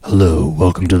Hello,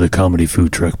 welcome to the Comedy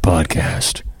Food Truck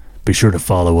Podcast. Be sure to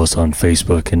follow us on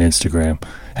Facebook and Instagram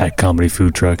at Comedy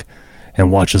Food Truck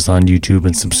and watch us on YouTube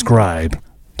and subscribe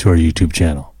to our YouTube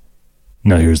channel.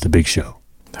 Now here's the big show.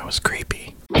 That was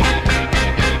creepy.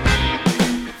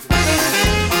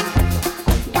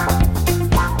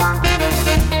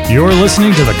 You're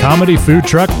listening to the Comedy Food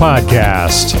Truck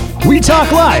Podcast. We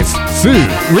talk life, food,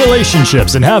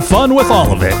 relationships, and have fun with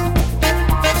all of it.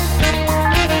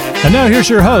 And now here's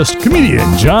your host,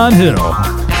 comedian John Hill.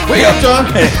 Wake up, John.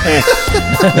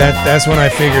 That's when I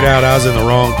figured out I was in the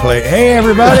wrong place. Hey,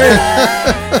 everybody.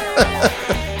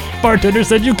 Bartender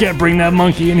said you can't bring that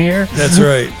monkey in here. That's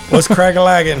right. What's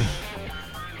crack-a-lagging?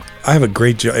 I have a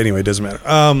great joke. Anyway, it doesn't matter.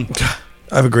 I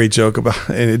have a great joke about,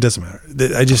 and it doesn't matter.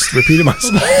 I just repeated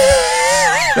myself.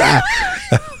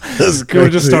 Can we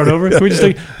just start over? Can we just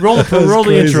roll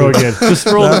the intro again? Just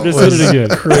hit it again.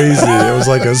 Crazy. It was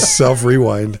like a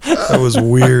self-rewind. That was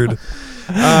weird.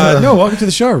 No, welcome to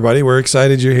the show, everybody. We're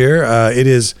excited you're here. It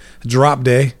is drop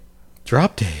day.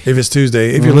 Drop day. If it's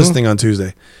Tuesday, if you're listening on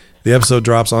Tuesday. The episode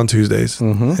drops on Tuesdays.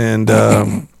 And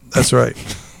that's right.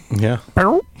 Yeah.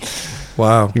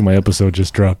 Wow. I think my episode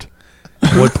just dropped.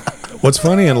 What's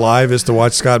funny in live is to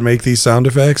watch Scott make these sound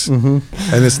effects, and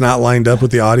it's not lined up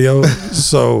with the audio.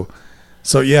 So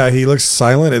yeah, he looks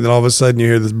silent, and then all of a sudden you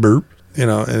hear this burp, and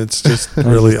it's just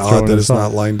really odd that it's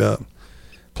not lined up.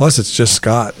 Plus, it's just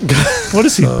Scott. What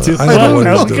is he doing? I don't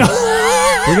know what he's doing.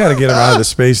 We got to get him out of the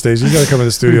space station. He's got to come in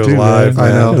the studio live. I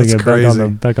know. That's crazy.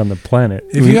 Back on the planet.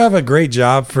 If you have a great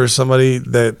job for somebody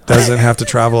that doesn't have to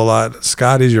travel a lot,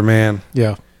 Scott is your man.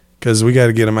 Yeah. Because we got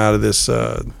to get him out of this,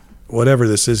 whatever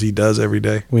this is he does every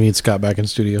day. We need Scott back in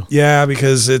studio. Yeah,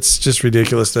 because it's just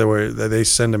ridiculous that they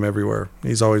send him everywhere.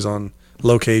 He's always on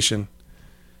location.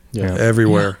 Yeah.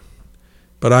 Everywhere. Yeah.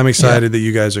 But I'm excited that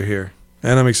you guys are here.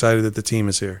 And I'm excited that the team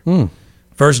is here.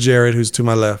 First, Jared, who's to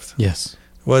my left. Yes.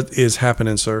 What is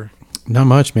happening, sir? Not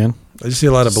much, man. I just see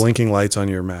a lot of blinking lights on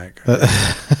your Mac.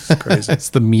 It's crazy. It's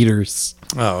the meters.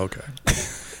 Oh, okay.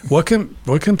 What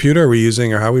computer are we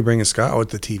using, or how are we bringing Scott? Oh,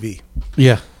 the TV.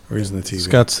 Yeah. We're using the TV.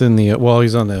 Scott's in the,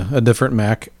 he's on a different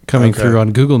Mac coming through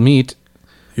on Google Meet.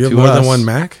 You have more than one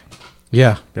Mac?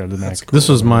 Yeah. Yeah, the Mac. Cool. This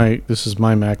is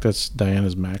my Mac. That's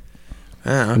Diana's Mac.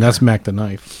 Ah, okay. And that's Mac the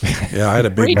knife. Yeah, I had a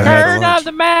big Mac. Return of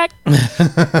the Mac.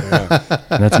 Yeah.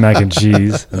 And that's mac and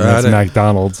cheese. And that's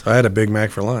McDonald's. I had a Big Mac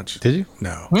for lunch. Did you?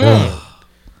 No.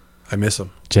 I miss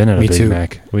them. Jen had a Me Big too.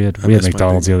 Mac. We had miss my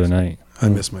McDonald's Big the other night. I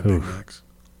miss my Big Macs.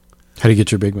 How do you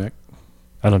get your Big Mac?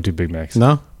 I don't do Big Macs.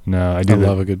 No? No, I I do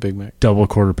love a good Big Mac. double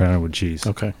quarter pounder with cheese.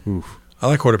 Okay. Oof. I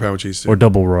like quarter pound with cheese too. Or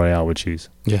double Royale with cheese.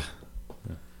 Yeah.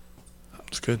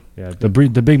 It's good. Yeah, the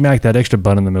Big Mac, that extra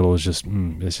bun in the middle is just,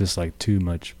 it's just like too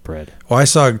much bread. Well, I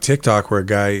saw a TikTok where a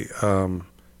guy,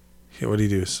 what did he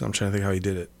do? I'm trying to think how he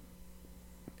did it.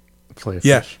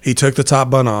 Yeah, he took the top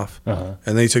bun off, Uh-huh.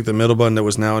 and then he took the middle bun that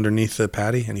was now underneath the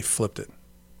patty, and he flipped it.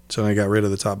 So then he got rid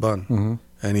of the top bun,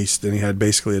 and then he had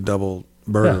basically a double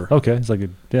burger. Yeah, okay. It's like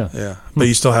Yeah, but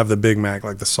you still have the Big Mac,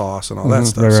 like the sauce and all that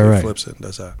stuff. So he flips it and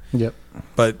does that. Yep.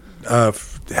 But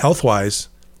health-wise,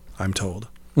 I'm told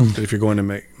that if you're going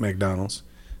to McDonald's,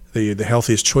 the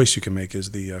healthiest choice you can make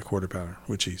is the quarter pounder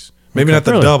with cheese. Maybe not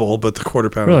the double, but the quarter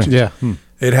pounder with cheese. Yeah.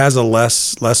 It has a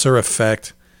lesser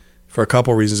effect for a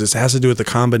couple reasons. It has to do with the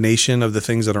combination of the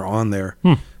things that are on there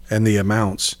and the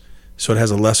amounts. So it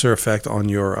has a lesser effect on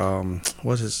your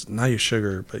not your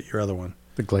sugar, but your other one.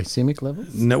 The glycemic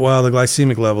levels? No, well, the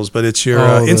glycemic levels, but it's your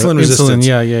the insulin resistance.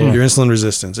 Yeah. Your insulin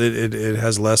resistance. It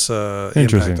has less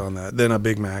impact on that than a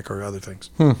Big Mac or other things.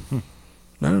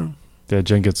 I don't know. Yeah,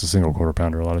 Jen gets a single quarter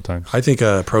pounder a lot of times. I think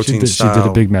a protein style. She did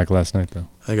a Big Mac last night, though.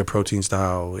 I think a protein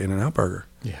style In-N-Out burger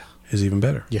is even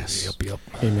better. Yes. Yep.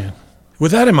 Amen.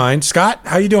 With that in mind, Scott,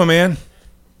 how you doing, man?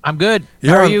 I'm good.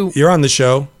 How are you? You're on the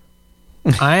show.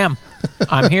 I am.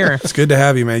 I'm here. It's good to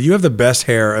have you, man. You have the best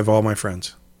hair of all my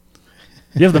friends.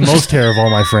 You have the most hair of all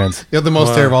my friends. You have the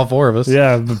most hair of all four of us.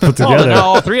 Yeah, put Oh, together. now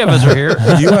all three of us are here.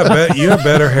 You have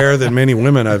better hair than many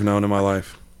women I've known in my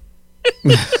life.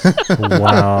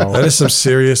 Wow. That is some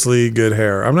seriously good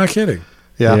hair. I'm not kidding.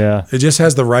 Yeah. It just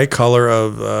has the right color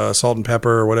of salt and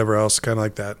pepper or whatever else, kind of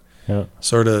like that. Yeah.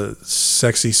 Sort of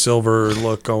sexy silver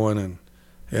look going, and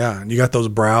and you got those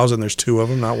brows, and there's two of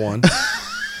them, not one.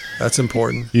 That's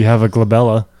important. You have a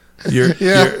glabella.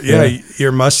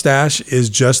 Your mustache is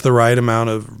just the right amount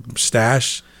of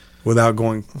stash without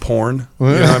going porn. You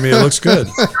know what I mean? It looks good.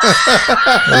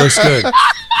 It looks good.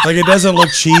 Like, it doesn't look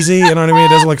cheesy. You know what I mean? It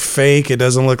doesn't look fake. It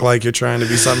doesn't look like you're trying to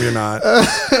be something you're not.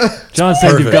 John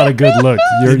said you've got a good look.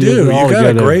 You do. You got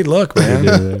a great look,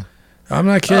 man. I'm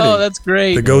not kidding. Oh, that's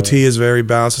great. The goatee is very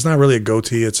balanced. It's not really a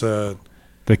goatee. It's a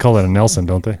They call it a Nelson,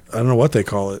 don't they? I don't know what they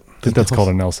call it. I think that's called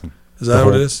a Nelson. Is that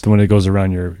what it is? The one that goes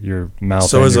around your mouth.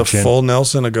 So and is your a chin. full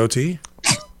Nelson a goatee?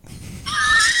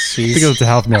 I think it's a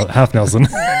half Nelson.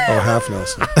 Oh, half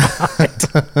Nelson.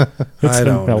 I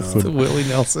don't Nelson. know. Willie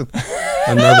Nelson.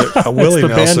 A Willie the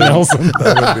band Nelson. Nelson.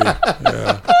 That would be.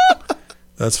 Yeah.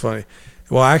 That's funny.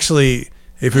 Well, actually,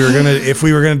 if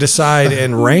we were gonna decide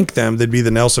and rank them, they'd be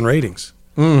the Nelson ratings.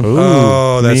 Ooh,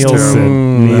 Oh, that's Nielsen.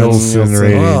 terrible. Nielsen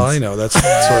ratings. Well, I know that's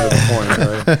sort of the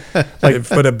point, right?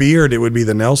 But a beard, it would be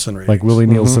the Nelson ratings. Like Willie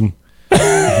Nielsen.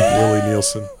 Willie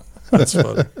Nielsen. That's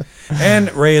funny.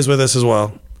 And Ray is with us as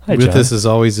well. Hi, With John. us as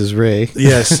always is Ray.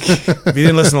 Yes. If you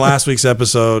didn't listen to last week's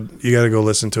episode, you got to go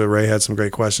listen to it. Ray had some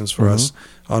great questions for us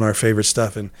on our favorite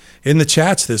stuff. And in the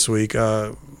chats this week,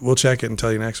 we'll check it and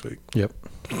tell you next week. Yep.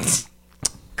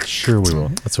 Sure we will.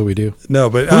 That's what we do. No,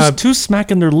 but Who's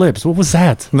smacking their lips? What was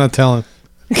that? I'm not telling.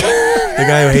 the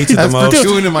guy who hates it the most.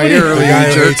 chewing in my ear The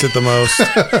guy who hates it the most.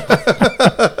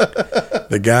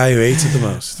 The guy who hates it the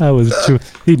most. I was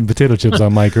eating potato chips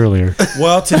on Mike earlier.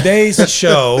 Well, today's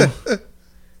show,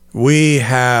 we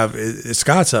have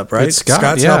Scott's up, right? It's Scott,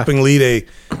 Scott's yeah. helping lead a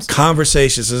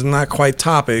conversation. This is not quite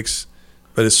topics,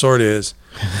 but it sort of is.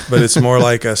 But it's more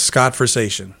like a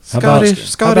Scott-versation.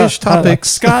 Scottish topics.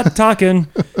 Scott talking.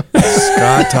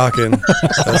 Scott talking.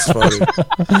 That's funny.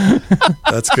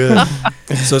 That's good.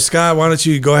 So, Scott, why don't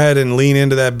you go ahead and lean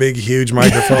into that big, huge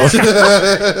microphone?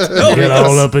 Get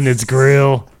all up in its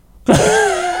grill.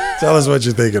 Tell us what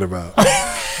you're thinking about.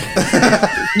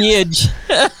 Huge.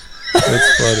 That's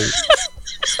funny.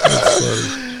 That's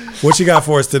funny. What you got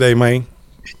for us today, man?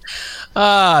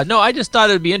 No, I just thought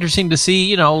it would be interesting to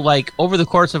see, like over the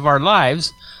course of our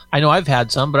lives. I know I've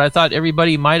had some, but I thought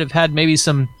everybody might have had maybe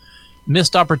some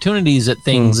missed opportunities at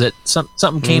things that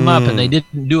something came up and they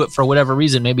didn't do it for whatever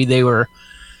reason. Maybe they were,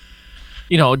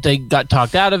 they got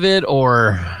talked out of it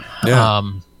or,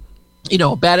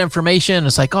 bad information.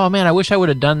 It's like, oh man, I wish I would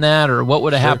have done that, or what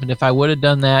would have happened if I would have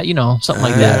done that, something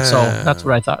like that. So that's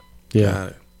what I thought.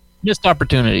 Yeah. Missed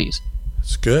opportunities.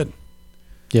 It's good.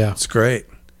 Yeah. It's great.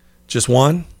 Just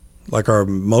one? Like our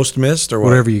most missed or what?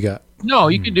 Whatever you got. No,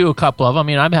 you could do a couple of them. I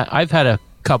mean, I've had a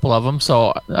couple of them.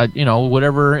 So,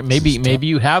 whatever. Maybe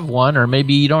you have one, or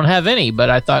maybe you don't have any. But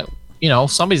I thought,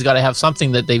 somebody's got to have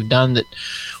something that they've done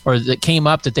that came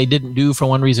up that they didn't do for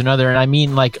one reason or another. And I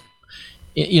mean, like,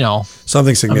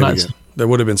 something significant. That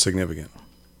would have been significant.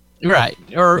 Right.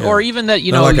 Or even that,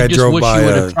 Not like you I just drove wish by you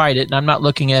would have tried it. And I'm not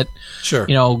looking at, Sure.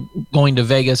 going to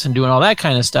Vegas and doing all that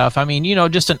kind of stuff. I mean,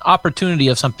 just an opportunity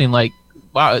of something like,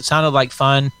 wow, it sounded like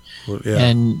fun. Yeah.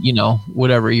 And,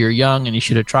 whatever, you're young and you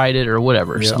should have tried it or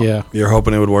whatever. Yeah. So, Yeah. You're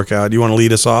hoping it would work out. Do you want to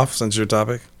lead us off since your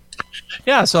topic?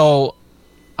 yeah. So,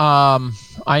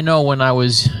 I know when I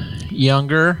was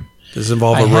younger, Does it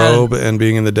involve I a had- robe and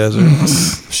being in the desert?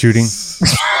 Shooting.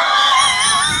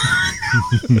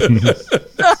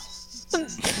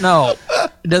 no,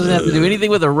 it doesn't have to do anything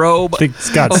with a robe. I think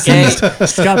Scott Okay.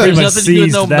 Scott pretty There's much nothing to do with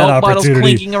seized no that milk bottles opportunity.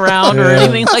 clinking around or Yeah.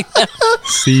 anything like that.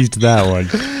 Seized that one.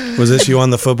 Was this you on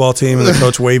the football team and the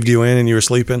coach waved you in and you were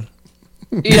sleeping?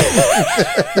 Yeah.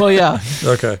 Well, yeah,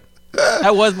 Okay.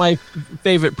 that was my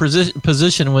favorite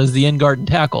position was the end guard and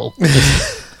tackle.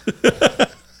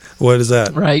 What is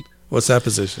that? Right. What's that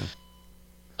position?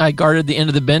 I guarded the end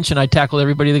of the bench and I tackled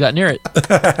everybody that got near it.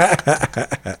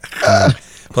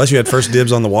 Plus, you had first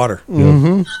dibs on the water.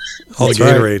 Mm-hmm. All the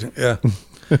Gatorade. Yeah.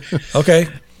 Okay.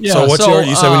 Yeah, so what's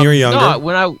you said when you were younger? No,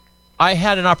 when I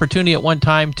had an opportunity at one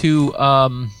time to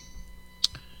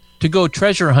go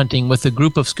treasure hunting with a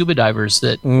group of scuba divers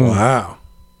that Wow.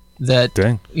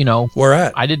 Dang. Where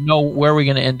at? I didn't know where we were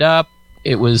going to end up.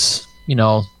 It was,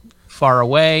 far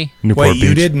away. Newport Wait, you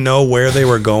Beach. didn't know where they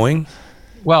were going?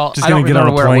 Well, Just I don't gonna get on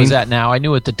remember a where it was plane? at now. I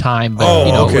knew at the time, but Oh,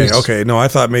 it okay, was, okay. No, I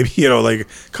thought maybe, like,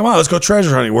 come on, let's go treasure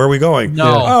hunting. Where are we going?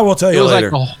 No. Oh, we'll tell It you was later.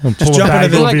 like, And Just pull a jump into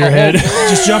bag the- over like your a head.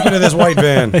 Just jump into this white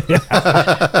van. it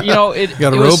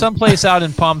got a was rope? someplace out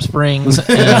in Palm Springs and,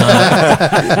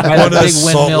 by One the of big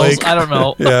Salt windmills. Lake. I don't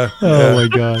know. Yeah. Oh my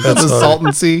god. That's The funny.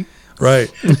 Salton Sea.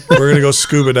 Right. We're going to go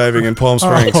scuba diving in Palm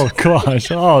Springs. Oh gosh.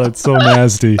 Oh, that's so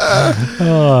nasty.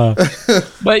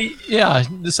 But yeah,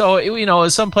 so it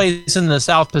was someplace in the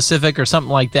South Pacific or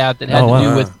something like that had Oh, to wow.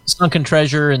 do with sunken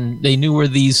treasure, and they knew where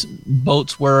these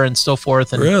boats were and so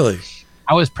forth. And Really?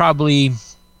 I was probably,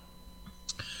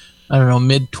 I don't know,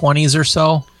 mid-20s or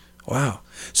so. Wow.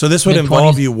 So this would Mid-20s.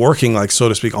 involve you working, like, so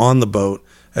to speak, on the boat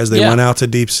as they Yeah. went out to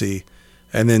deep sea,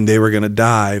 and then they were going to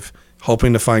dive,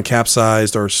 hoping to find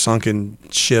capsized or sunken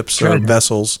ships or Treasure.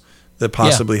 vessels that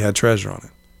possibly had treasure on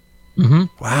it. Mm-hmm.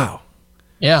 Wow.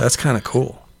 Yeah. That's kind of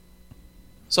cool.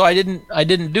 So I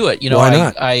didn't do it. You know, Why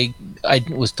not? I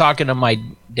was talking to my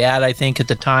dad, I think, at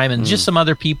the time, and just some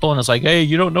other people, and it's like, hey,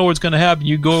 you don't know what's going to happen.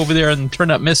 You go over there and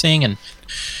turn up missing, and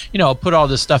put all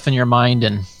this stuff in your mind,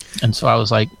 and so I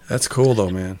was like, That's cool though,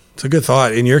 man. It's a good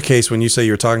thought. In your case, when you say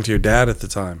you were talking to your dad at the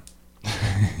time,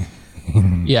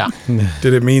 yeah.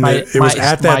 did it mean that it was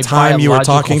at that time you were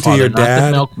talking to your Not the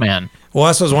dad? milkman. Well,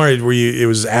 that's what I was wondering. It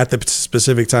was at the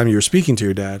specific time you were speaking to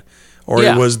your dad, or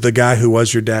Yeah. it was the guy who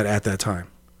was your dad at that time?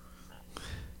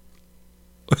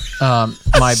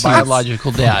 My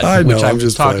biological dad, I know, which I I'm was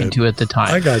just talking playing. to at the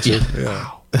time. I got you.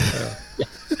 Yeah. Yeah.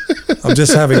 I'm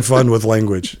just having fun with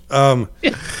language. No,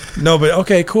 but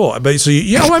okay, cool. But so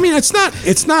well, I mean, it's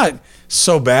not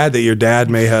so bad that your dad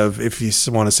may have, if you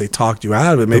want to say, talked you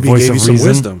out of it. Maybe he voice gave you of some reason.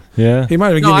 wisdom. Yeah. He might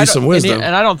have No, given I you don't- some wisdom.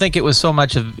 and I don't think it was so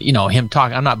much of him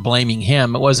talking. I'm not blaming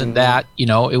him. It wasn't that.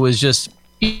 It was just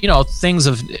things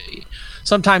of.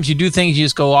 Sometimes you do things, you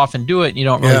just go off and do it, and you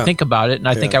don't really Yeah. think about it. And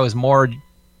I think Yeah. I was more,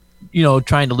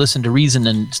 trying to listen to reason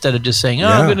instead of just saying, "Oh,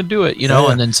 Yeah. I'm going to do it," Yeah,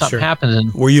 and then something sure. happens.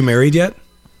 And Were you married yet?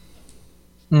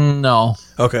 no,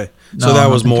 Okay, no, so I that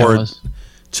don't was think I more was.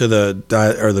 to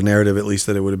the narrative, at least,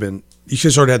 that it would have been. You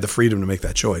should sort of had the freedom to make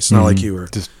that choice. It's not like you were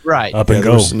Right. Up yeah, and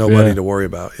there go. was nobody Yeah. to worry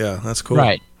about. Yeah, that's cool.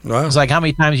 Right. Wow. It's like how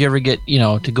many times you ever get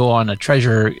to go on a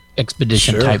treasure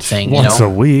expedition Sure. type thing. Once a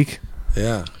week.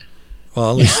 Yeah.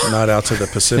 Well, at least not out to the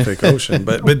Pacific Ocean.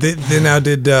 But then now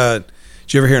did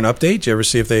you ever hear an update? Did you ever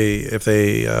see if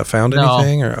they found No,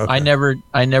 anything? Or okay. I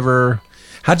never.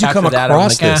 How'd you after come that, I'm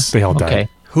across like, this? They all died. Okay.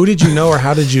 Who did you know, or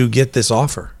how did you get this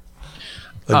offer?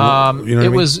 Like, you know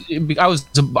what I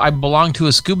mean? I belonged to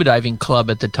a scuba diving club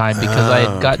at the time because I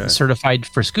had gotten okay. certified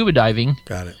for scuba diving,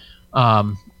 Got it.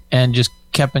 and just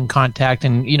kept in contact.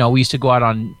 And we used to go out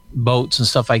on boats and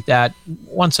stuff like that.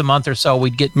 Once a month or so,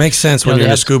 we'd get. Makes sense when they you're in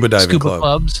a had scuba diving scuba club.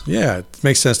 clubs. Yeah, it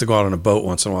makes sense to go out on a boat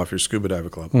once in a while if you're a scuba diver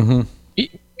club.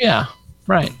 Yeah,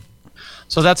 right.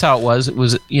 So that's how it was. It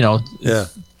was Yeah.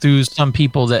 through some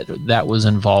people that was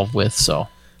involved with. So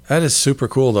That is super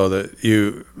cool, though, that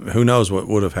who knows what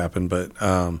would have happened. But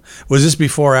was this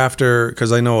before or after?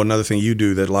 Because I know another thing you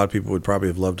do that a lot of people would probably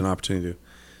have loved an opportunity to do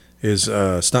is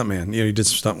stuntman. You did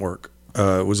some stunt work.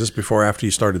 Was this before or after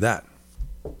you started that?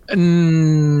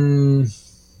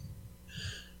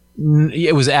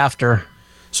 it was after.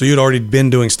 So you'd already been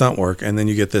doing stunt work, and then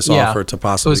you get this offer to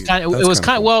possibly. It was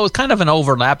kind of an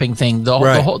overlapping thing.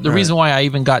 The reason why I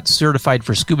even got certified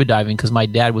for scuba diving because my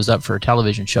dad was up for a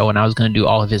television show and I was going to do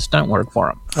all of his stunt work for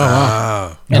him.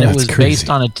 And it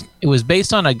was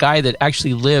based on a guy that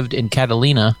actually lived in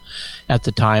Catalina at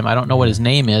the time. I don't know what his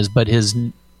name is, but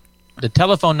the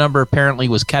telephone number apparently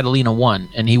was Catalina 1,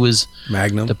 and he was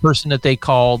Magnum. the person that they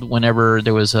called whenever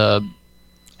there was a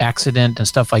accident and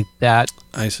stuff like that.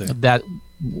 I see. That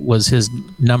was his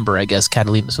number, I guess,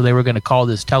 Catalina. So they were going to call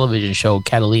this television show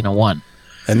Catalina 1.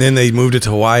 And then they moved it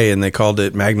to Hawaii, and they called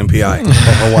it Magnum PI.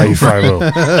 Hawaii Five-0.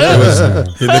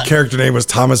 The character name was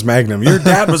Thomas Magnum. Your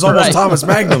dad was almost Right. Thomas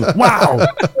Magnum. Wow.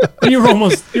 You're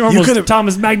almost could've-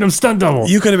 Thomas Magnum stunt double.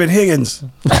 You could have been Higgins.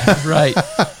 Right.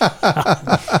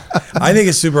 I think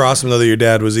it's super awesome, though, that your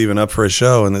dad was even up for a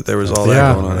show and that there was all that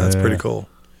Yeah. going on. That's Yeah. pretty cool.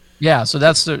 Yeah, so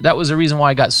that was the reason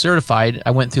why I got certified. I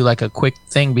went through like a quick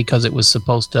thing because it was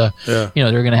supposed to, Yeah.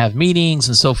 they're going to have meetings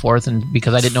and so forth, and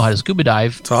because I didn't know how to scuba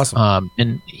dive, It's awesome.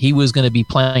 and he was going to be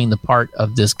playing the part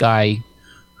of this guy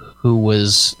who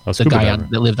was A the scuba guy diver.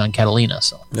 that lived on Catalina.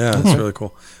 So Yeah, that's really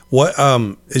cool. What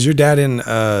is your dad in?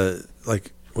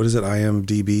 What is it?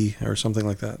 IMDb or something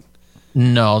like that?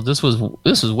 no, this was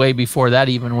way before that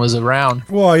even was around.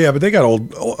 Well, yeah, but they got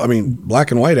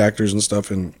black and white actors and stuff.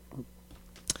 And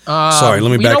sorry,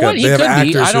 let me back up. He They have could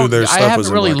be. actors who their I stuff haven't was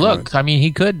in really black and looked. I mean,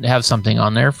 he could have something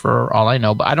on there for all I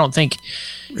know, but I don't think.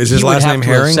 Is his he would last have name to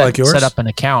have Herring like yours? Set up an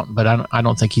account, but I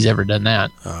don't think he's ever done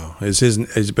that. Oh, is his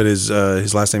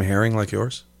last name Herring like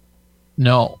yours?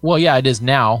 No. Well, yeah, it is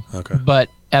now. Okay. But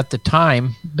at the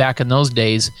time, back in those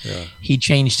days, he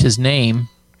changed his name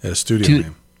Yeah, a studio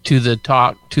name. to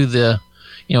the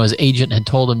his agent had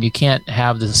told him you can't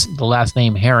have the last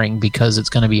name Herring because it's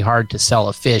going to be hard to sell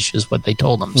a fish, is what they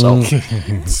told him. So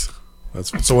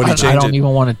So what did he I change don't it? even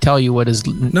want to tell you what his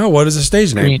No, what is his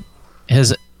stage name?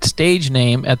 his stage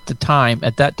name at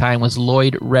that time was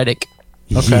Lloyd Reddick.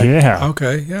 Okay. Yeah.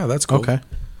 Okay, yeah, that's cool. Okay.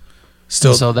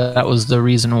 Still, So that was the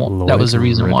reason. That was the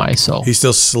reason why. So he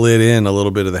still slid in a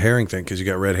little bit of the herring thing because you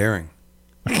got red herring.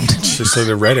 Just like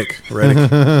the Reddick.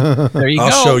 there you I'll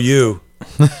go. show you.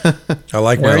 I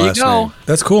like my There you last go. name.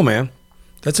 That's cool, man.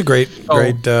 That's a great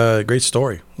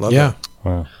story. Love Yeah.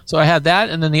 that. So I had that,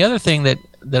 and then the other thing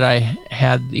that I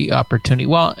had the opportunity.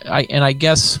 Well, I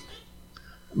guess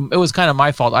it was kind of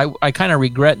my fault. I kind of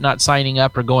regret not signing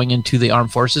up or going into the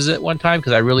armed forces at one time,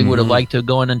 because I really would have liked to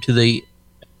go into the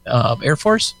Air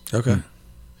Force. Okay.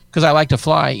 Because I like to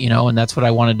fly, and that's what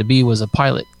I wanted to be, was a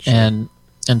pilot. Sure.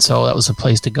 And so that was a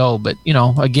place to go. But,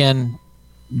 again,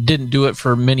 didn't do it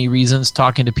for many reasons,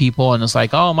 talking to people. And it's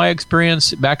like, oh, my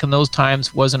experience back in those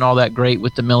times wasn't all that great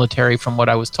with the military from what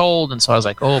I was told. And so I was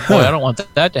like, oh, boy, I don't want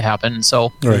that to happen. And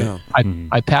so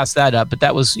I passed that up. But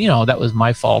that was, that was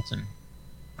my fault.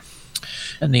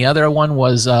 And the other one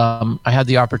was I had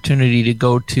the opportunity to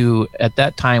go to, at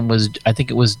that time, I think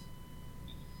it was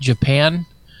Japan.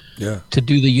 Yeah. To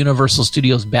do the Universal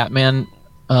Studios Batman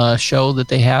show that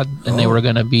they had, and they were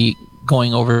going to be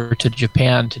going over to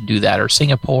Japan to do that, or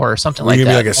Singapore, or something like that.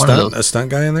 Were you going to be like a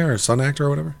stunt guy in there, or a stunt actor, or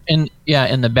whatever? In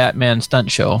the Batman stunt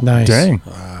show. Nice. Dang.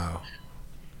 Wow.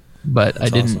 But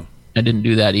that's awesome. I didn't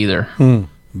do that either.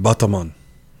 Bataman.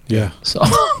 Yeah. So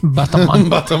Bataman.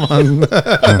 Bataman.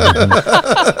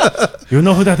 You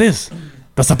know who that is?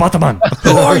 That's a Bataman.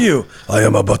 Who are you? I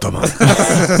am a Bataman.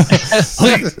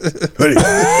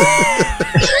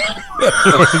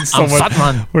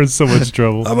 We're in so much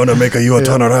trouble. I'm gonna make you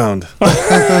turn around.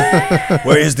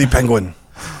 Where is the penguin?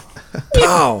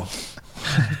 Pow.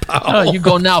 Oh, you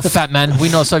go now, fat man. We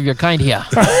know some of your kind here.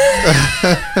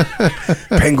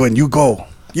 Penguin, you go.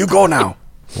 You go now.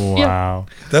 Wow.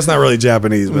 That's not really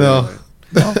Japanese, but anyway.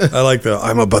 I like the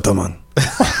I'm a Bataman.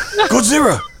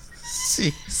 Godzilla.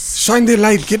 Shine the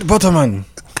light, get Butterman.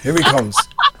 Here he comes.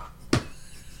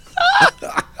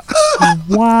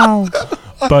 Wow.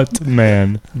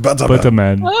 Butterman. You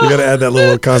gotta add that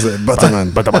little concept.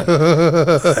 Butterman.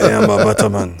 I am a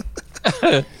Butterman.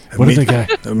 What did the guy?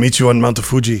 I'll meet you on Mount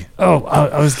Fuji. Oh,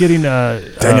 I was getting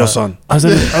Daniel-san. I was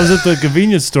at the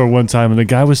convenience store one time, and the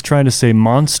guy was trying to say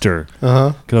Monster.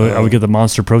 Because I would get the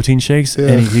Monster protein shakes,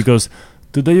 and he goes,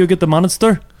 "Did you get the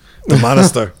Monster?" The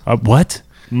Monster. What?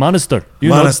 Monster. You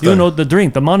know the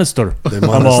drink, the Monster. The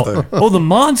Monster. The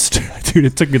Monster. Dude,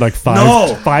 it took me like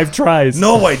five tries.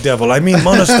 No, white devil. I mean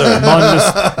Monster.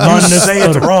 You say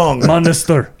it wrong.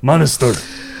 Monster.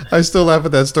 I still laugh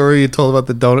at that story you told about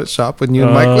the donut shop when you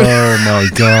and Mike went. Oh my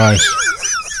gosh.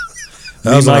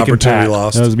 That was an opportunity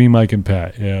lost. That was me, Mike, and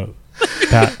Pat. Yeah.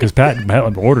 Because Pat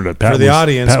ordered it. For the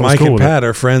audience, Mike and Pat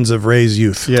are friends of Ray's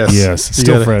youth. Yes.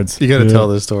 Still friends. You got to tell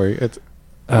this story.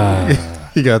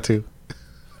 You got to.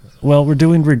 Well, we're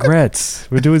doing regrets.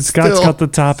 Scott's got the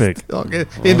topic. Okay.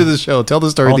 Into the show. Tell the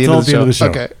story at the end of the show.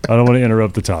 Okay. I don't want to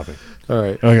interrupt the topic. All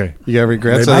right. Okay. You got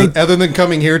regrets? Other than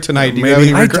coming here tonight, do you have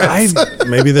any regrets?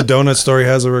 Maybe the donut story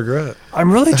has a regret.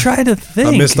 I'm really trying to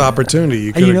think. A missed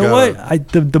opportunity. You know what?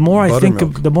 The more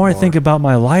I think about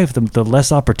my life, the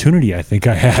less opportunity I think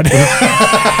I had.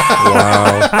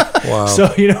 Wow.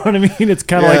 So you know what I mean? It's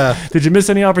kind of like, did you miss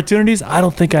any opportunities? I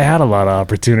don't think I had a lot of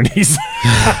opportunities.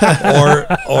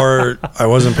 or I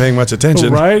wasn't paying much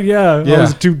attention. Right? Yeah. I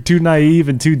was too naive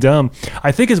and too dumb.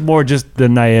 I think it's more just the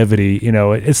naivety.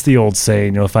 It's the old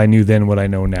saying, if I knew then what I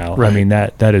know now. Right. I mean,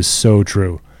 that is so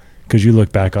true. Because you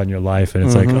look back on your life and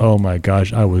it's like, oh my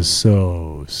gosh, I was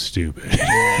so stupid.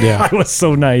 Yeah. I was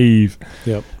so naive.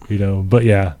 Yep. But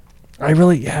I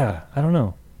don't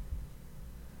know.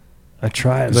 I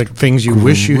tried. Like things you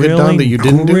wish you had done that you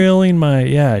didn't do? Grilling my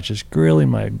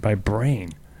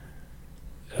brain.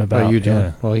 About you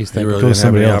doing? Well, he's thinking. You really didn't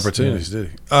have any opportunities, did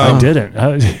he? I didn't.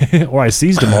 Or I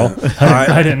seized them all.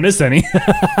 I didn't miss any.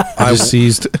 I just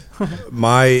seized.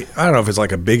 I don't know if it's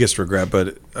like a biggest regret,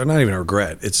 but not even a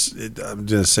regret. I'm going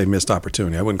to say missed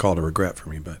opportunity. I wouldn't call it a regret for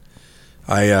me, but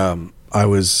I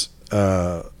was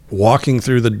walking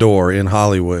through the door in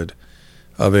Hollywood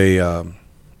of the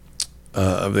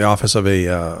office of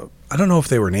I don't know if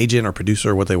they were an agent or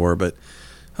producer or what they were, but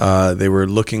they were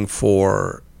looking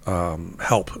for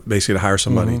help, basically to hire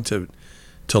somebody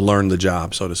to learn the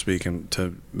job, so to speak, and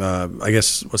to I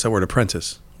guess what's that word,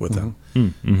 apprentice with them,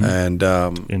 and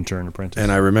intern apprentice.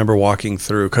 And I remember walking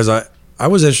through because I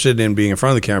was interested in being in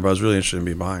front of the camera, but I was really interested in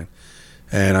being behind.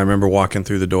 And I remember walking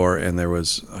through the door, and there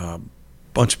was a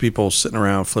bunch of people sitting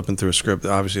around flipping through a script,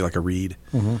 obviously like a read.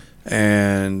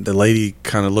 And the lady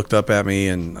kind of looked up at me,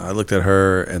 and I looked at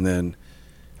her, and then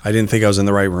I didn't think I was in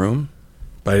the right room,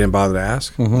 but I didn't bother to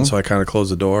ask. And so I kind of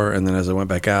closed the door, and then as I went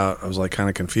back out, I was like kind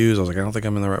of confused. I was like, I don't think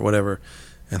I'm in the right, whatever.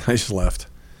 And I just left.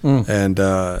 And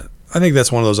I think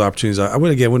that's one of those opportunities.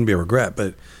 Wouldn't be a regret, but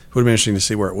it would have been interesting to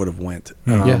see where it would have went.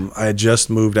 I had just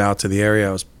moved out to the area.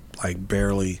 I was like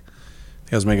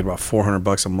I was making about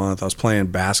 $400 a month. I was playing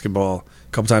basketball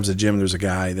couple times at the gym, there's a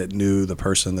guy that knew the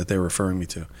person that they were referring me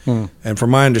to. And from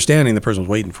my understanding, the person was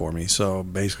waiting for me. So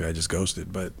basically, I just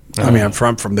ghosted. But I mean, I'm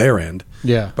from their end.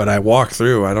 Yeah. But I walked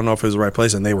through. I don't know if it was the right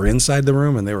place, and they were inside the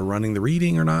room and they were running the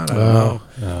reading or not. I don't know.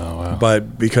 Oh, wow.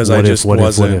 But because What I if, just what if,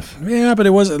 wasn't. what if? Yeah, but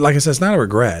it wasn't, like I said, it's not a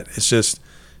regret. It's just,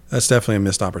 that's definitely a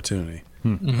missed opportunity.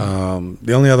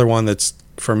 The only other one that's,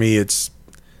 for me,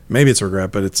 maybe it's a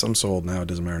regret, but I'm so old now, it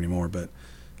doesn't matter anymore. But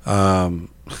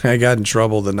I got in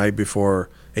trouble the night before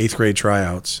 8th grade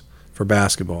tryouts for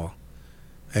basketball.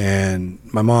 And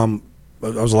my mom, I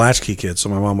was a latchkey kid, so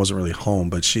my mom wasn't really home.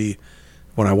 But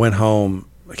when I went home,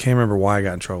 I can't remember why I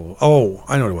got in trouble. Oh,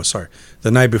 I know what it was. Sorry.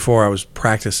 The night before, I was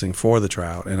practicing for the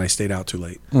tryout, and I stayed out too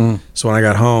late. So when I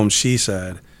got home, she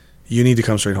said, "You need to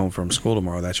come straight home from school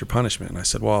tomorrow. That's your punishment." And I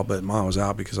said, "Well, but Mom, was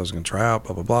out because I was going to try out,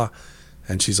 blah, blah, blah."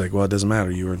 And she's like, "Well, it doesn't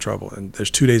matter. You were in trouble. And there's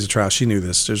 2 days of trials." She knew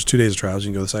this. There's 2 days of trials.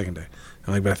 You can go the second day.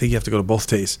 I'm like, "But I think you have to go to both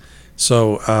days."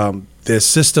 So the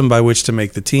system by which to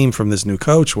make the team from this new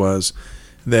coach was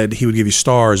that he would give you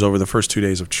stars over the first 2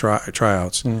 days of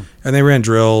tryouts. And they ran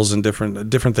drills and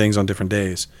different things on different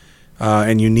days.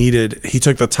 And he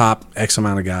took the top X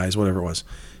amount of guys, whatever it was.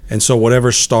 And so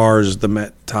whatever stars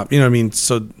the top, you know what I mean?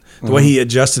 So the way he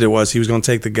adjusted it was he was going to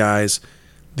take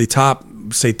the top,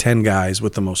 say 10 guys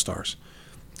with the most stars.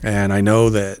 And I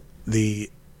know that the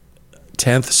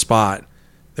 10th spot,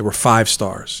 there were 5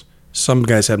 stars. Some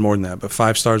guys had more than that, but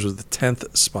 5 stars was the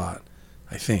 10th spot,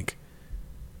 I think.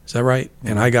 Is that right?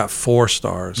 And I got 4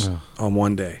 stars on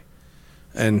one day.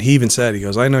 And he even said, he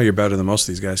goes, "I know you're better than most of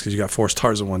these guys because you got 4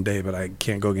 stars in one day, but I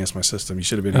can't go against my system. You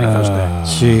should have been here the first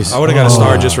day." Jeez. I would have got a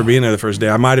star just for being there the first day.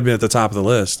 I might have been at the top of the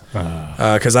list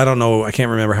because I don't know. I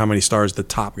can't remember how many stars the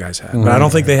top guys had. But I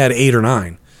don't think they had 8 or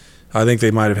 9. I think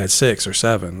they might have had 6 or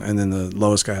 7, and then the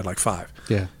lowest guy had like 5.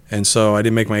 Yeah. And so I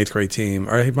didn't make my 8th grade team,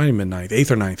 or it might have been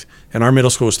 8th or 9th. And our middle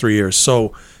school was 3 years.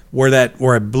 So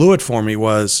where I blew it for me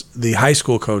was the high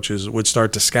school coaches would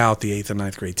start to scout the 8th and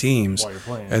 9th grade teams. While you're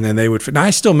playing. And then they would. Now I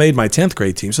still made my 10th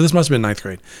grade team, so this must have been 9th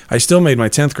grade. I still made my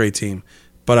 10th grade team,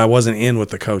 but I wasn't in with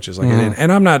the coaches. Like I didn't.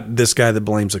 And I'm not this guy that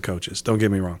blames the coaches. Don't get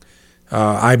me wrong.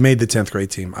 I made the 10th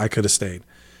grade team. I could have stayed.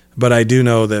 But I do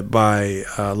know that by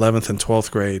 11th and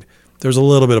 12th grade, there's a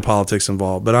little bit of politics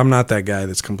involved, but I'm not that guy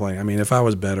that's complaining. I mean, if I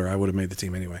was better, I would have made the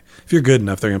team anyway. If you're good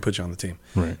enough, they're going to put you on the team.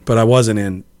 Right. But I wasn't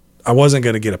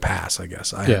going to get a pass, I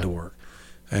guess. I had to work.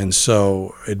 And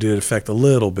so it did affect a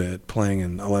little bit playing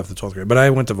in 11th and 12th grade. But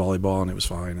I went to volleyball, and it was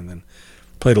fine, and then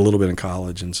played a little bit in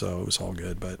college, and so it was all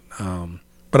good. But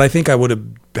I think I would have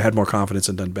had more confidence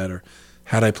and done better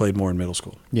had I played more in middle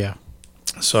school. Yeah.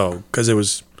 So, because it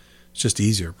was just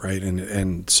easier, right?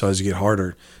 And so as you get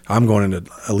harder, I'm going into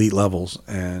elite levels,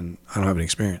 and I don't have any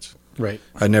experience. Right.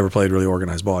 I never played really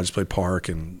organized ball. I just played park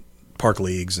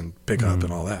leagues and pickup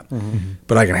and all that.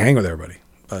 But I can hang with everybody.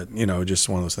 But, just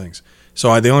one of those things.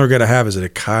 So the only regret I have is that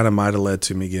it kind of might have led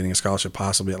to me getting a scholarship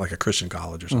possibly at like a Christian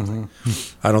college or something.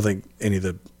 I don't think any of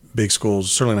the big schools,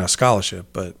 certainly not a scholarship,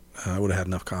 but I would have had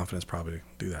enough confidence probably to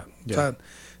do that. Yeah.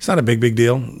 It's not a big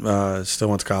deal. Still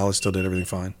went to college, still did everything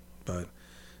fine.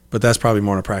 But that's probably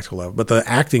more on a practical level. But the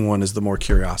acting one is the more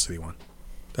curiosity one.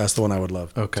 That's the one I would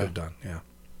love to have done. Yeah.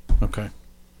 Okay.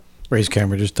 Ray's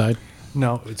camera just died.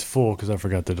 No, it's full because I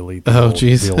forgot to delete the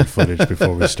old footage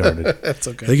before we started. That's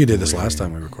okay. I think you did this last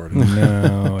time we recorded.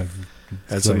 No.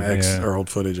 Had some or old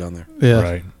footage on there. Yeah.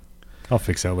 Right. I'll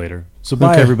fix that later. So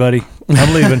bye, everybody.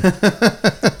 I'm leaving.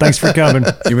 Thanks for coming.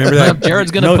 You remember that?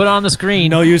 Jared's going to put on the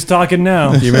screen. No use talking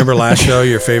now. You remember last show,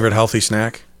 your favorite healthy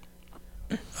snack?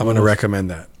 I'm going to recommend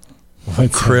that.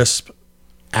 Crisp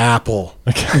apple.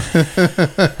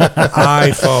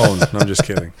 iPhone. No, I'm just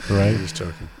kidding. Right. I'm just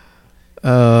joking.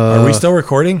 Are we still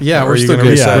recording? Yeah, we're still good.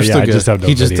 We're still good.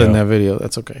 He just done that video.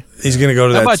 That's okay. He's going to go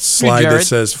to How that about slide you, that Jared?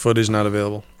 says footage not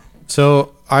available.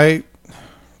 So I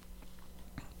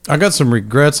got some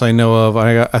regrets I know of.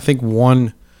 I think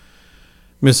one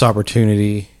missed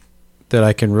opportunity that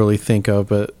I can really think of,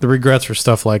 but the regrets were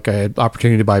stuff like I had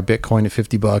opportunity to buy Bitcoin at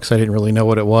 $50. I didn't really know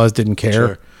what it was, didn't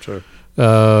care. Sure.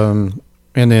 And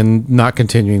then not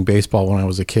continuing baseball when I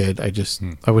was a kid.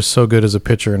 I was so good as a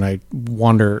pitcher, and I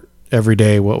wonder every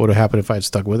day what would have happened if I had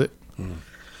stuck with it.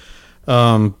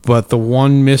 But the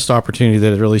one missed opportunity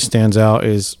that really stands out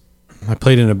is I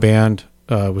played in a band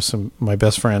with some of my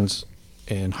best friends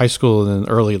in high school and then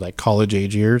early like college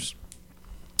age years.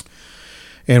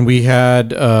 And we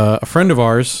had a friend of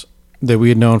ours that we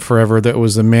had known forever that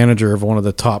was the manager of one of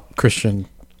the top Christian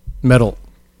metal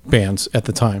bands at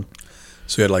the time.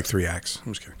 So you had like 3 acts.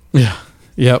 I'm just kidding. Yeah.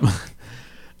 Yep.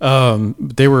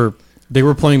 They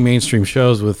were playing mainstream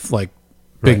shows with like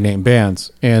big name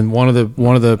bands. And one of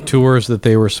the tours that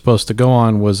they were supposed to go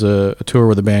on was a tour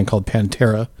with a band called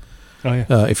Pantera. Oh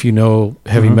yeah. If you know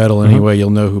heavy metal anyway,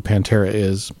 you'll know who Pantera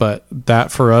is. But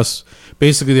that for us,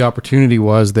 basically the opportunity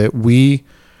was that we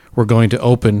were going to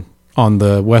open on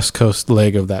the West Coast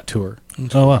leg of that tour.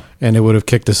 Oh wow. And it would have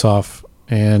kicked us off.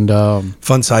 And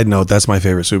Fun side note, that's my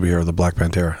favorite superhero, the Black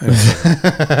Pantera.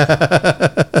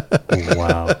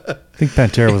 Wow. I think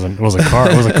Pantera was a car.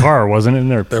 It was a car, wasn't it? In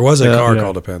there. There was a car Yeah.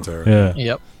 called a Pantera.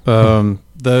 Yeah. Yep.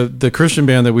 the Christian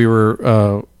band that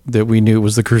we knew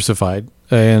was the Crucified,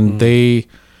 and they,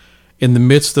 in the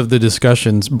midst of the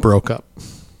discussions, broke up.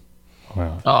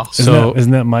 Wow. Oh,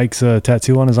 Isn't that Mike's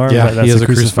tattoo on his arm? Yeah, That's he has the a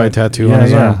crucified tattoo on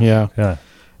his arm. Yeah. Yeah.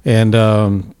 And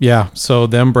so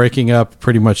them breaking up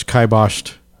pretty much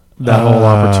kiboshed that whole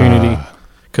opportunity,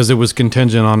 because it was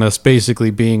contingent on us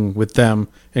basically being with them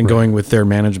and going with their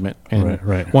management. And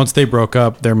Right. once they broke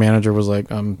up, their manager was like,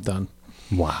 "I'm done."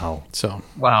 Wow. So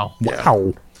wow.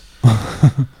 Wow.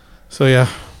 so yeah,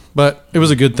 but it was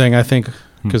a good thing, I think,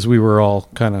 because we were all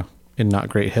kind of in not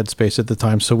great headspace at the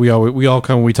time. So we all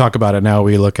come, we talk about it now,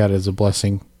 we look at it as a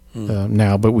blessing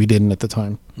now, but we didn't at the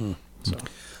time. So.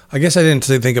 I guess I didn't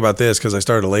think about this because I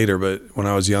started later, but when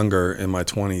I was younger in my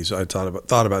 20s, I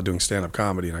thought about doing stand-up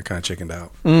comedy, and I kind of chickened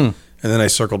out. And then I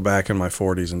circled back in my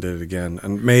 40s and did it again.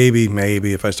 And maybe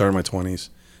if I started in my 20s,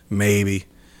 maybe.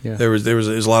 Yeah. It was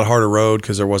a lot harder road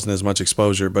because there wasn't as much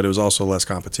exposure, but it was also less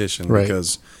competition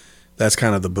because that's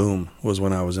kind of the boom was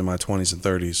when I was in my 20s and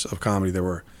 30s of comedy.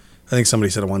 I think somebody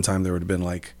said at one time there would have been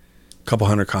like a couple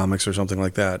hundred comics or something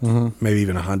like that, maybe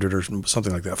even 100 or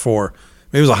something like that.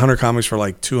 Maybe it was 100 comics for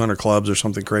like 200 clubs or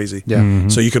something crazy. Yeah.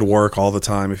 So you could work all the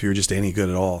time if you were just any good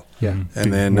at all. Yeah.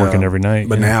 And then Working every night,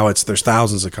 But yeah. now there's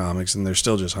thousands of comics and there's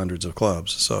still just hundreds of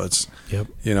clubs. So it's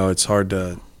it's hard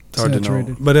to know.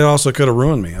 Saturated. But it also could have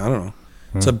ruined me. I don't know.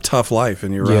 It's a tough life,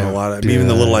 and you're around a lot of. Even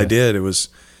the little I did,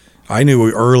 I knew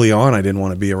early on I didn't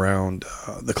want to be around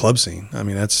the club scene. I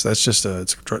mean, that's just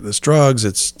it's drugs,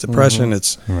 it's depression,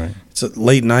 it's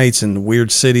late nights in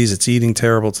weird cities, it's eating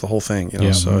terrible, it's the whole thing, you know.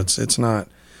 Yeah. So it's not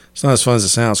as fun as it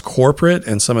sounds. Corporate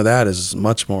and some of that is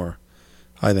much more,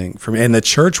 I think, for me. And the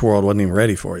church world wasn't even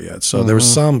ready for it yet. So there was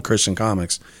some Christian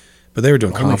comics, but they were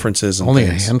doing conferences and Only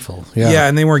things. a handful. Yeah,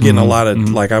 and they weren't getting a lot of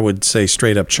like I would say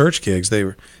straight up church gigs. They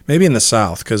were maybe in the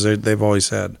South because they've always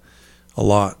had a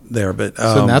lot there. But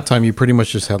So in that time, you pretty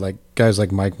much just had like guys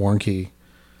like Mike Warnke.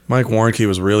 Mike Warnke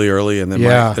was really early, and then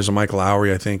Yeah. there's a Mike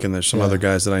Lowry, I think, and there's some other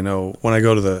guys that I know. When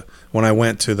I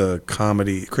went to the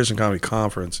Christian comedy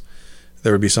conference,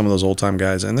 there would be some of those old time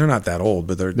guys, and they're not that old,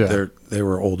 but they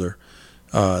were older.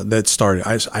 That started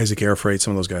Isaac Airfreight,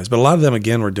 some of those guys, but a lot of them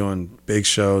again were doing big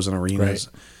shows and arenas,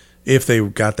 if they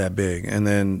got that big. And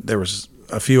then there was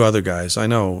a few other guys I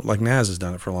know, like Naz has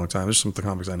done it for a long time. There's some of the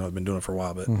comics I know have been doing it for a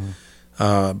while,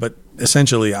 but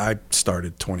essentially I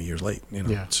started 20 years late, you know.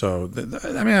 Yeah. So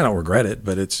I mean, I don't regret it,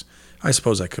 but I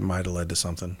suppose that might have led to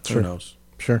something. Sure. Who knows?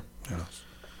 Sure. Who knows?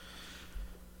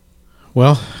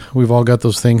 Well, we've all got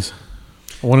those things.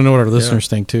 I want to know what our listeners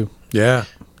think too. Yeah.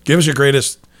 Give us your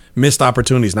greatest missed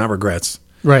opportunities, not regrets.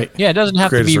 Right. Yeah, it doesn't have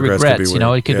to Greatest be regrets could regrets. be You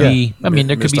know, weird. it could Yeah. be. I mean,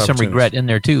 there could Missed be some opportunities. regret in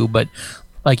there too. But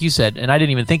like you said, and I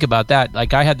didn't even think about that.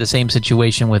 Like I had the same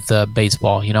situation with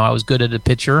baseball. You know, I was good at a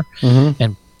pitcher,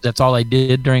 and that's all I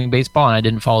did during baseball, and I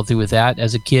didn't follow through with that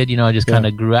as a kid. You know, I just kind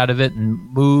of grew out of it and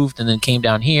moved, and then came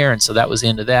down here, and so that was the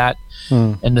end of that.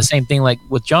 And the same thing like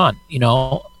with John. You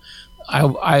know,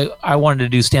 I wanted to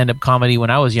do stand up comedy when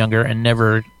I was younger, and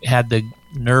never had the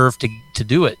nerve to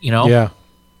do it. You know. Yeah.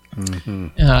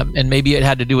 And maybe it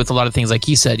had to do with a lot of things, like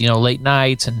he said, you know, late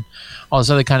nights and all this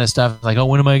other kind of stuff. Like, oh,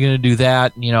 when am I going to do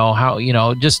that? And, you know, how, you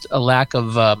know, just a lack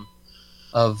of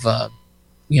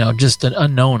you know, just an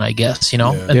unknown, I guess, you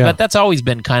know. Yeah. And, Yeah. but that's always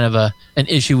been kind of an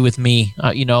issue with me,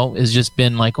 you know, is just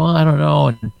been like, well, I don't know,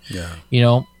 and you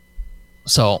know,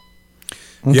 so.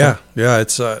 Yeah.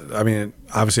 It's I mean,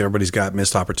 obviously everybody's got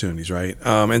missed opportunities, right?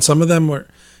 And some of them were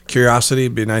curiosity.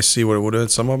 It'd be nice to see what it would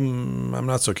have. Some of them I'm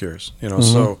not so curious, you know.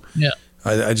 So Yeah.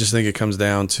 I just think it comes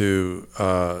down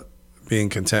to being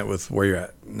content with where you're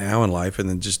at now in life, and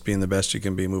then just being the best you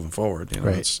can be moving forward. You know,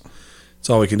 Right. it's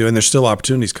all we can do. And there's still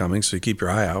opportunities coming, so you keep your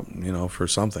eye out, you know, for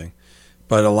something.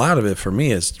 But a lot of it for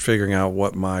me is figuring out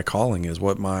what my calling is,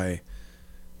 what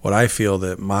I feel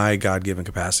that my God-given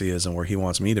capacity is, and where He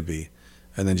wants me to be,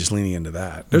 and then just leaning into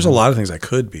that. There's a lot of things I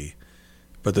could be,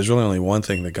 but there's really only one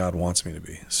thing that God wants me to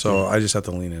be. So I just have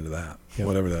to lean into that,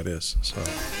 whatever that is. So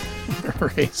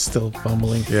Ray's still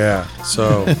fumbling. yeah.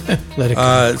 So Let it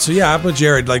go. so yeah, I put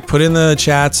Jared, like, put in the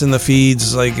chats and the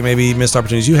feeds, like maybe missed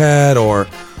opportunities you had, or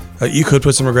You could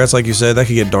put some regrets, like you said. That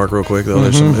could get dark real quick, though.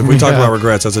 There's some, if we talk about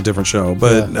regrets, that's a different show.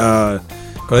 But I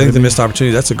think the missed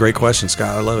opportunity, that's a great question,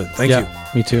 Scott. I love it. Thank you.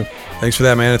 Me too. Thanks for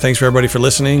that, man. And thanks for everybody for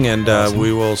listening. And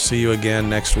we will see you again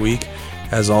next week.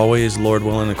 As always, Lord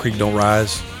willing, the creek don't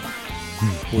rise.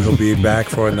 We'll be back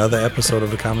for another episode of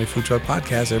the Comedy Food Truck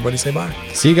Podcast. Everybody say bye.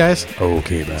 See you guys.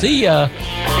 Okay, bye. See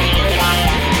ya.